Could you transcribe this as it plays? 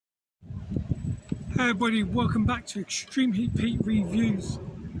Hey everybody, welcome back to Extreme Heat Pete Reviews.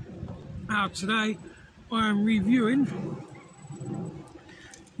 Now today I am reviewing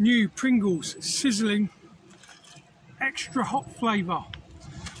new Pringles sizzling extra hot flavour.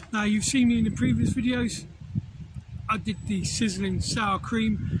 Now you've seen me in the previous videos. I did the sizzling sour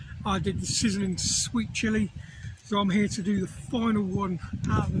cream, I did the sizzling sweet chili, so I'm here to do the final one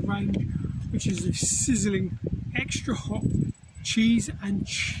out of the range, which is the sizzling extra hot cheese and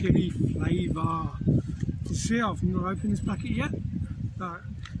chili flavour. You see, I've not opened this packet yet, but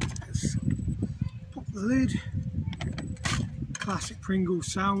let's pop the lid. Classic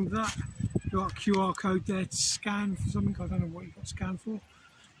Pringles sound. That you've got a QR code there to scan for something. I don't know what you've got to scan for.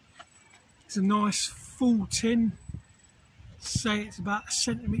 It's a nice full tin. Say it's about a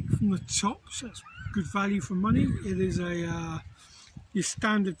centimetre from the top, so it's good value for money. It is a your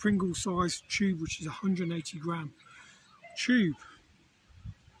standard Pringles size tube, which is 180 gram tube.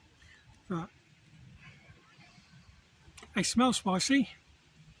 But they smell spicy.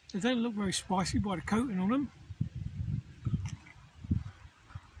 They don't look very spicy by the coating on them.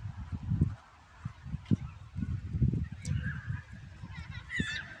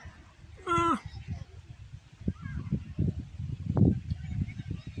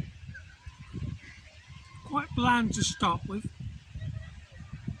 Quite bland to start with.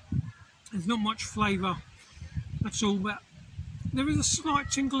 There's not much flavour, that's all, but there is a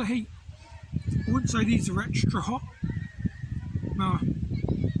slight tingle of heat. I wouldn't say these are extra hot. No,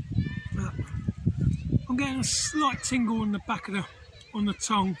 I'm getting a slight tingle on the back of on the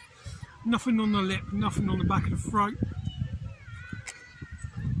tongue. Nothing on the lip, nothing on the back of the throat.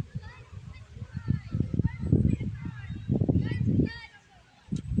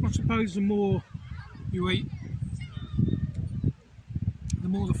 I suppose the more you eat, the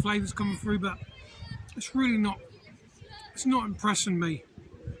more the flavour's coming through, but it's really not. It's not impressing me.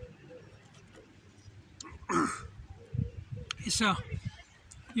 It's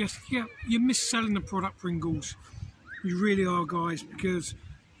yes, yeah, you're mis-selling the product, Pringles. You really are, guys, because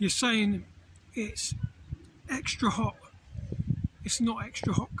you're saying it's extra hot. It's not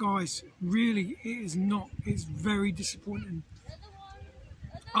extra hot, guys. Really, it is not. It's very disappointing.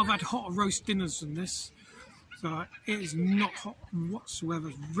 I've had hotter roast dinners than this, so it is not hot whatsoever.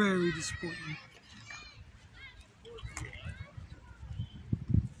 It's very disappointing.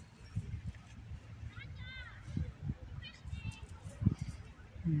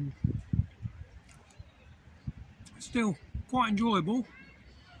 Still quite enjoyable,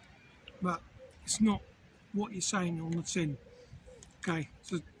 but it's not what you're saying on the tin. Okay,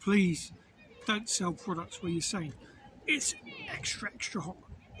 so please don't sell products where you're saying it's extra hot.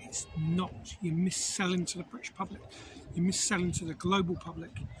 It's not. You're mis-selling to the British public. You're mis-selling to the global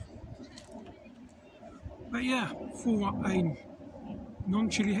public. But yeah, for a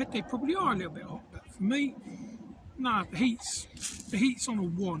non-chili head, they probably are a little bit hot. But for me, no, the heat's on a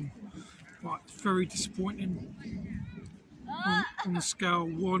 1. Right, it's very disappointing. On the scale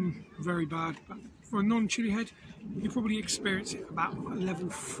 1, very bad. But for a non-chili head, you probably experience it about a level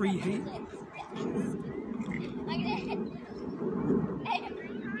 3 heat.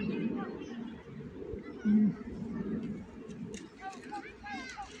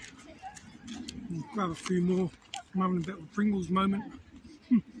 Grab a few more. I'm having a bit of a Pringles moment.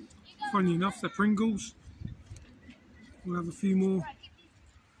 Funny enough, they're Pringles. We'll have a few more.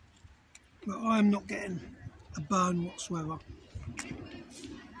 But I'm not getting a burn whatsoever.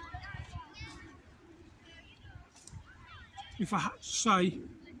 If I had to say,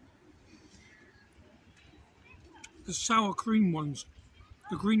 the sour cream ones,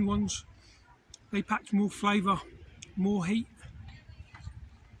 the green ones, they packed more flavour, more heat.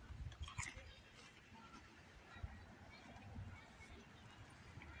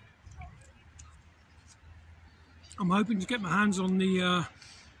 I'm hoping to get my hands on the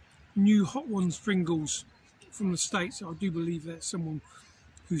new hot ones Pringles from the States. I do believe there's someone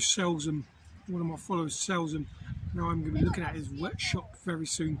who sells them. One of my followers sells them. Now I'm going to be looking at his wet shop very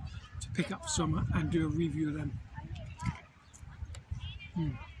soon to pick up some and do a review of them.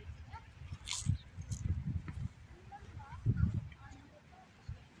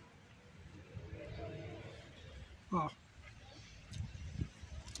 Oh,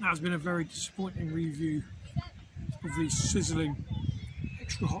 that has been a very disappointing review of the sizzling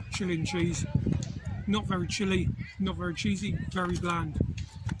extra hot chili and cheese. Not very chilly, not very cheesy, very bland.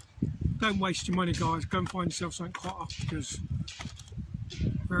 Don't waste your money, guys. Go and find yourself something hotter, because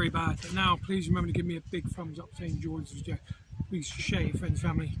very bad. But now please remember to give me a big thumbs up if you enjoyed this video. Please share your friends,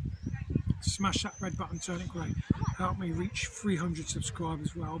 family. Smash that red button, turn it grey. Help me reach 300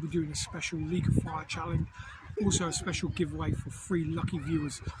 subscribers, where I'll be doing a special League of Fire challenge. Also a special giveaway for 3 lucky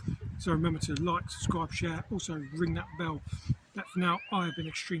viewers. So remember to like, subscribe, share, also ring that bell. But for now, I have been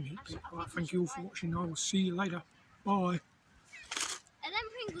Extreme Heat Pete. Right, thank you all for watching. I will see you later. Bye. And then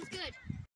Pringles good.